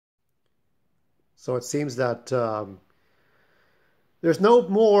So it seems that there's no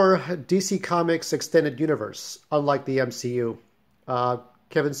more DC Comics extended universe, unlike the MCU.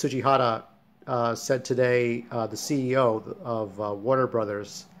 Kevin Tsujihara said today, the CEO of Warner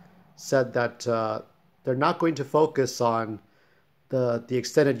Brothers, said that they're not going to focus on the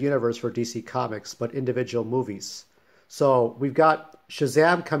extended universe for DC Comics, but individual movies. So we've got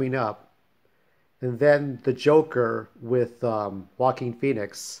Shazam coming up, and then the Joker with Joaquin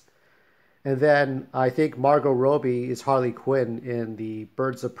Phoenix. And then I think Margot Robbie is Harley Quinn in the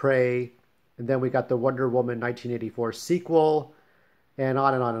Birds of Prey. And then we got the Wonder Woman 1984 sequel, and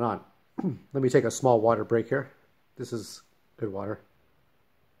on and on and on. Let me take a small water break here. This is good water.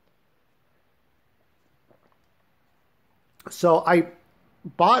 So I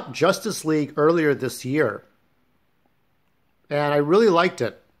bought Justice League earlier this year, and I really liked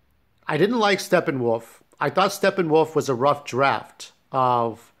it. I didn't like Steppenwolf. I thought Steppenwolf was a rough draft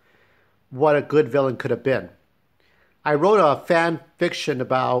of what a good villain could have been. I wrote a fan fiction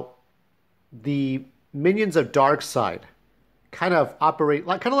about the minions of Darkseid kind of operate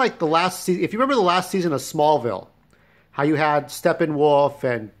like the last season. If you remember the last season of Smallville, how you had Steppenwolf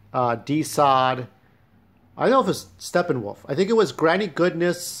and D-Sod. I don't know if it was Steppenwolf. I think it was Granny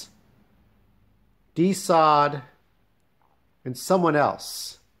Goodness, D-Sod, and someone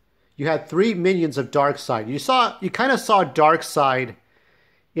else. You had three minions of Darkseid. You kind of saw Darkseid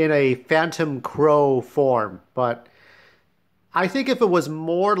in a Phantom Crow form, but I think if it was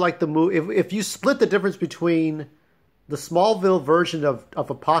more like the movie, if you split the difference between the Smallville version of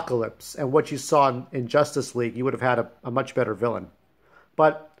Apocalypse and what you saw in Justice League, you would have had a much better villain.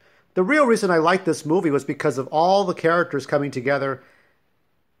 But the real reason I liked this movie was because of all the characters coming together.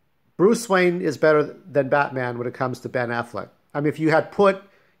 Bruce Wayne is better than Batman when it comes to Ben Affleck. I mean, if you had put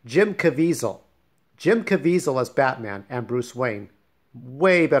Jim Caviezel as Batman and Bruce Wayne,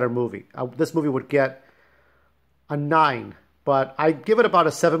 way better movie. This movie would get a 9, but I'd give it about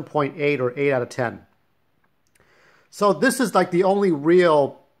a 7.8 or 8 out of 10. So this is like the only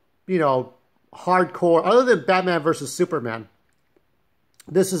real, hardcore, other than Batman versus Superman,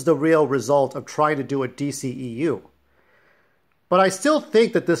 this is the real result of trying to do a DCEU. But I still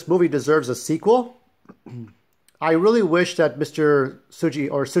think that this movie deserves a sequel. I really wish that Mr.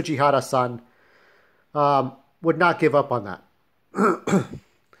 Tsujihara-san would not give up on that.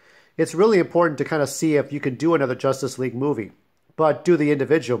 It's really important to kind of see if you can do another Justice League movie, but do the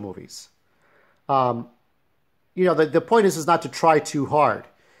individual movies. The point is not to try too hard.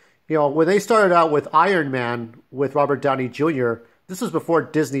 When they started out with Iron Man with Robert Downey Jr., this was before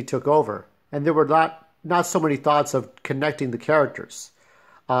Disney took over, and there were not so many thoughts of connecting the characters.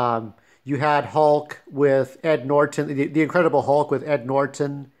 You had Hulk with Ed Norton, the Incredible Hulk with Ed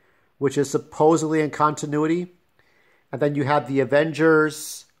Norton, which is supposedly in continuity. And then you had the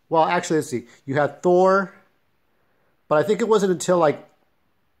Avengers. Well, actually, let's see. You had Thor, but I think it wasn't until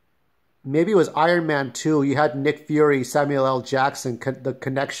maybe it was Iron Man 2. You had Nick Fury, Samuel L. Jackson, the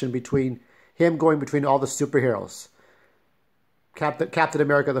connection between him going between all the superheroes. Captain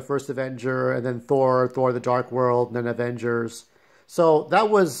America, the first Avenger, and then Thor, the Dark World, and then Avengers. So that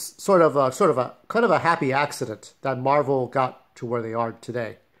was sort of a happy accident that Marvel got to where they are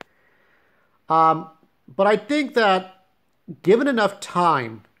today. But I think that given enough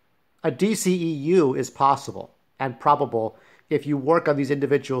time, a DCEU is possible and probable if you work on these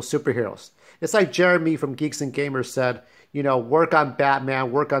individual superheroes. It's like Jeremy from Geeks and Gamers said, work on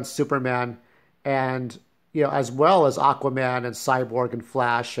Batman, work on Superman, and as well as Aquaman and Cyborg and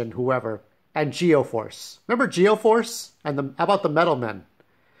Flash and whoever, and Geoforce. Remember Geoforce? And how about the Metal Men?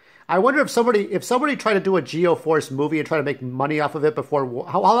 I wonder if somebody tried to do a Geoforce movie and try to make money off of it before,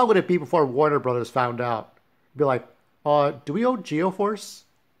 how long would it be before Warner Brothers found out? Be like, do we own Geoforce?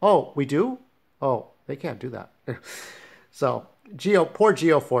 Oh, we do? Oh, they can't do that. So, poor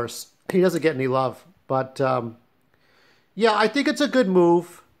Geoforce. He doesn't get any love. But, yeah, I think it's a good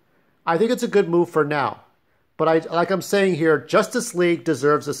move. I think it's a good move for now. But like I'm saying here, Justice League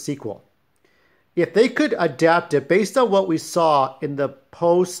deserves a sequel. If they could adapt it based on what we saw in the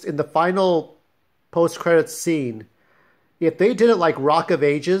final post-credits scene, if they did it like Rock of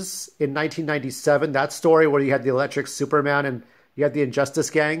Ages in 1997, that story where you had the Electric Superman and you had the Injustice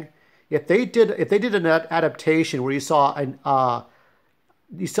Gang, if they did an adaptation where you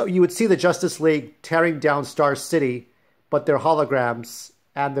would see the Justice League tearing down Star City, but they're holograms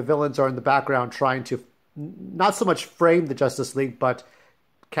and the villains are in the background trying to not so much frame the Justice League, but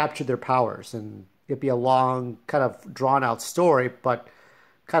capture their powers. And it'd be a long, kind of drawn-out story, but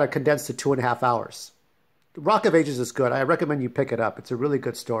kind of condensed to 2.5 hours. Rock of Ages is good. I recommend you pick it up. It's a really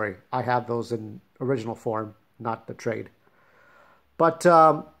good story. I have those in original form, not the trade. But,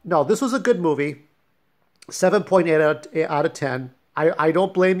 no, this was a good movie. 7.8 out of 10. I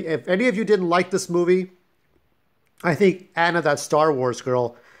don't blame you. If any of you didn't like this movie, I think Anna, that Star Wars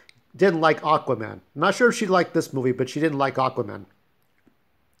girl, didn't like Aquaman. I'm not sure if she liked this movie, but she didn't like Aquaman.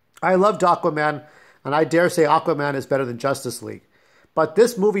 I loved Aquaman, and I dare say Aquaman is better than Justice League. But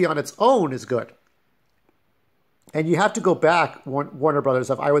this movie on its own is good. And you have to go back, Warner Brothers,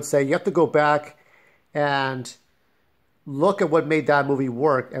 I would say, you have to go back and look at what made that movie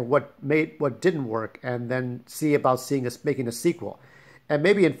work and what didn't work, and then see about making a sequel. And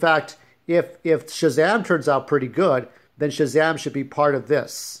maybe, in fact, if Shazam turns out pretty good, then Shazam should be part of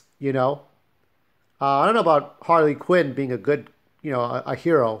this, you know? I don't know about Harley Quinn being a good, you know, a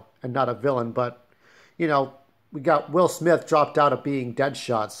hero and not a villain, but, you know, we got Will Smith dropped out of being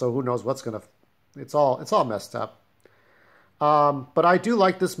Deadshot, so who knows what's gonna... It's all messed up. But I do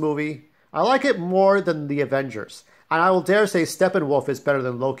like this movie. I like it more than the Avengers. And I will dare say Steppenwolf is better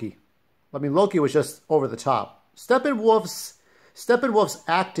than Loki. I mean, Loki was just over the top. Steppenwolf's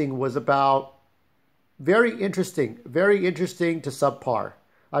acting was about very interesting to subpar.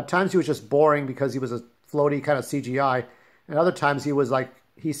 At times he was just boring because he was a floaty kind of CGI, and other times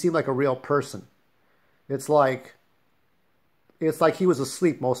he seemed like a real person. It's like he was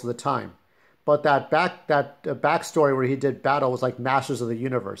asleep most of the time. But that backstory where he did battle was like Masters of the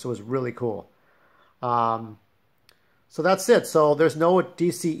Universe. It was really cool. So that's it. So there's no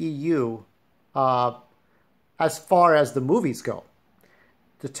DCEU as far as the movies go.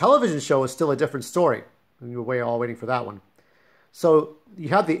 The television show is still a different story. And we're all waiting for that one. So you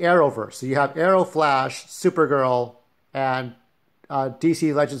have the Arrowverse. So you have Arrow, Flash, Supergirl, and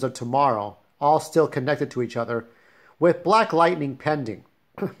DC Legends of Tomorrow, all still connected to each other, with Black Lightning pending.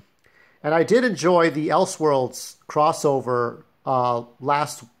 And I did enjoy the Elseworlds crossover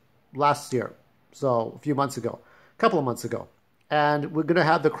last year, so a couple of months ago. And we're going to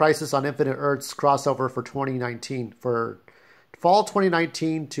have the Crisis on Infinite Earths crossover for 2019, for fall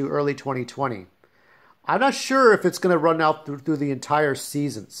 2019 to early 2020. I'm not sure if it's going to run out through the entire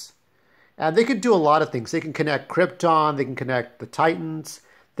seasons. And they can do a lot of things. They can connect Krypton, they can connect the Titans,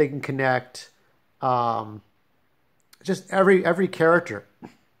 they can connect just every character.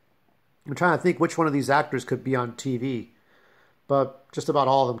 I'm trying to think which one of these actors could be on TV, but just about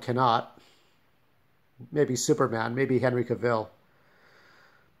all of them cannot. Maybe Superman, maybe Henry Cavill.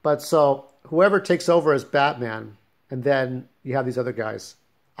 But so whoever takes over as Batman, and then you have these other guys.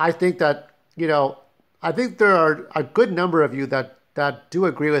 I think that, you know, I think there are a good number of you that do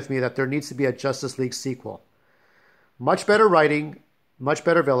agree with me that there needs to be a Justice League sequel. Much better writing, much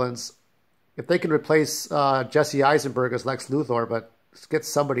better villains. If they can replace Jesse Eisenberg as Lex Luthor, but get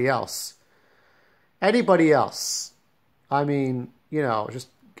somebody else. Anybody else. I mean, you know, just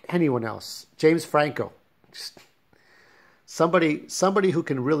anyone else. James Franco. Just somebody who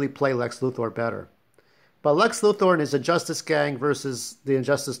can really play Lex Luthor better. But Lex Luthor and his Injustice Gang versus the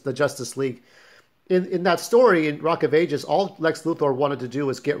Justice League. In that story, in Rock of Ages, all Lex Luthor wanted to do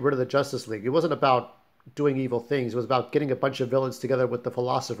was get rid of the Justice League. It wasn't about doing evil things. It was about getting a bunch of villains together with the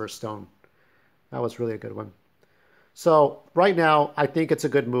Philosopher's Stone. That was really a good one. So right now, I think it's a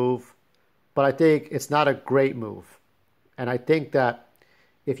good move, but I think it's not a great move. And I think that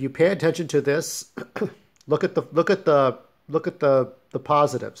if you pay attention to this, look at the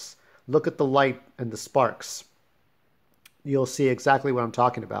positives, look at the light and the sparks. You'll see exactly what I'm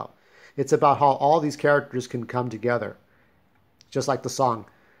talking about. It's about how all these characters can come together, just like the song.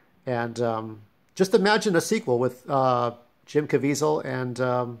 And just imagine a sequel with Jim Caviezel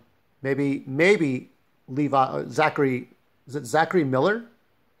and maybe Levi, Zachary, is it Zachary Miller?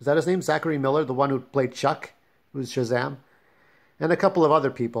 Is that his name? Zachary Miller, the one who played Chuck, who's Shazam, and a couple of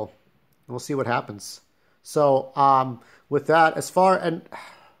other people. We'll see what happens. So with that, and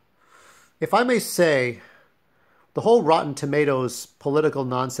if I may say, the whole Rotten Tomatoes political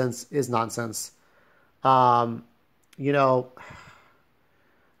nonsense is nonsense. You know,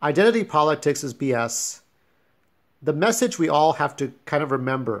 identity politics is BS. The message we all have to kind of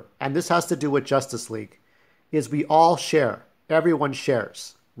remember, and this has to do with Justice League, is we all share. Everyone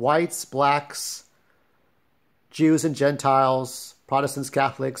shares. Whites, blacks, Jews and Gentiles, Protestants,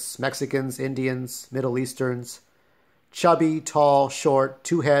 Catholics, Mexicans, Indians, Middle Easterns, chubby, tall, short,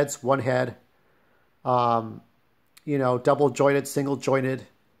 two heads, one head, you know, double-jointed, single-jointed,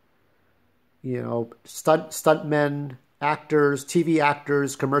 you know, stuntmen, actors, TV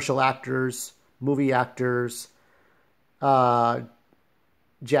actors, commercial actors, movie actors,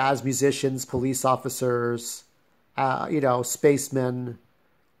 jazz musicians, police officers, you know, spacemen,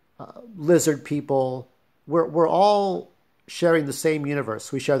 lizard people. We're all sharing the same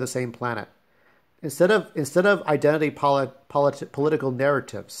universe. We share the same planet. Instead of identity political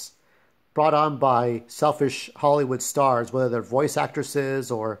narratives, brought on by selfish Hollywood stars, whether they're voice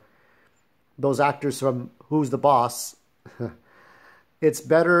actresses or those actors from Who's the Boss, it's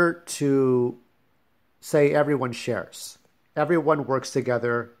better to say everyone shares. Everyone works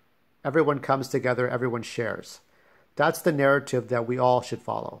together. Everyone comes together. Everyone shares. That's the narrative that we all should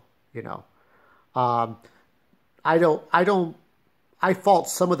follow. You know, I fault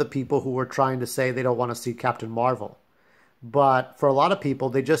some of the people who were trying to say they don't want to see Captain Marvel. But for a lot of people,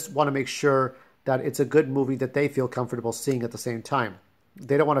 they just want to make sure that it's a good movie that they feel comfortable seeing at the same time.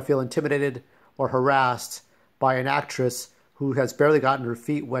 They don't want to feel intimidated or harassed by an actress who has barely gotten her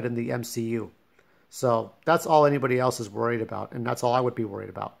feet wet in the MCU. So that's all anybody else is worried about, and that's all I would be worried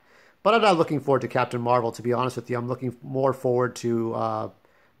about. But I'm not looking forward to Captain Marvel, to be honest with you. I'm looking more forward to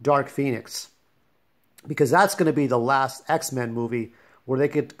Dark Phoenix, because that's going to be the last X-Men movie where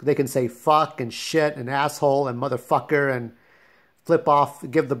they can say fuck and shit and asshole and motherfucker and flip off,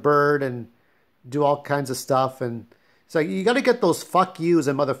 give the bird and do all kinds of stuff. And so you got to get those fuck yous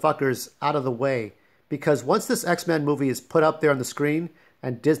and motherfuckers out of the way, because once this X-Men movie is put up there on the screen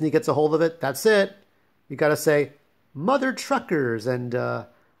and Disney gets a hold of it, that's it. You got to say mother truckers and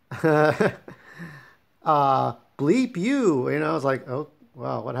bleep you. You know, it's like, oh,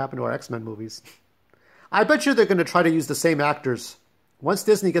 wow, what happened to our X-Men movies? I bet you they're going to try to use the same actors. Once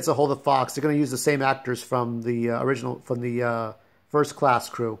Disney gets a hold of Fox, they're going to use the same actors from the First Class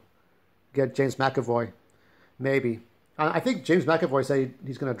crew. Get James McAvoy. Maybe. I think James McAvoy said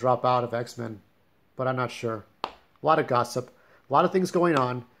he's going to drop out of X-Men, but I'm not sure. A lot of gossip. A lot of things going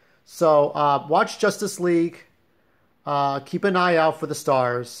on. So watch Justice League. Keep an eye out for the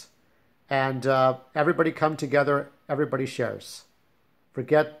stars. And everybody come together. Everybody shares.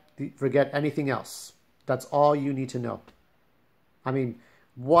 Forget anything else. That's all you need to know. I mean,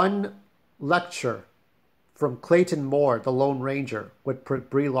 one lecture from Clayton Moore, the Lone Ranger, would put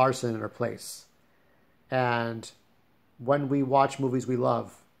Brie Larson in her place. And when we watch movies we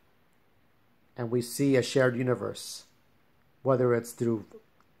love and we see a shared universe, whether it's through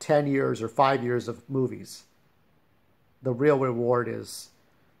 10 years or 5 years of movies, the real reward is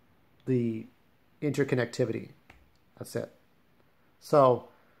the interconnectivity. That's it. So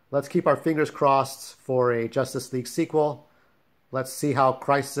let's keep our fingers crossed for a Justice League sequel. Let's see how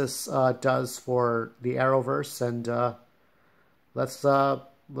Crisis does for the Arrowverse, and let's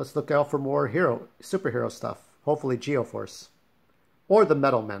look out for more superhero stuff. Hopefully Geoforce or the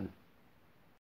Metal Men.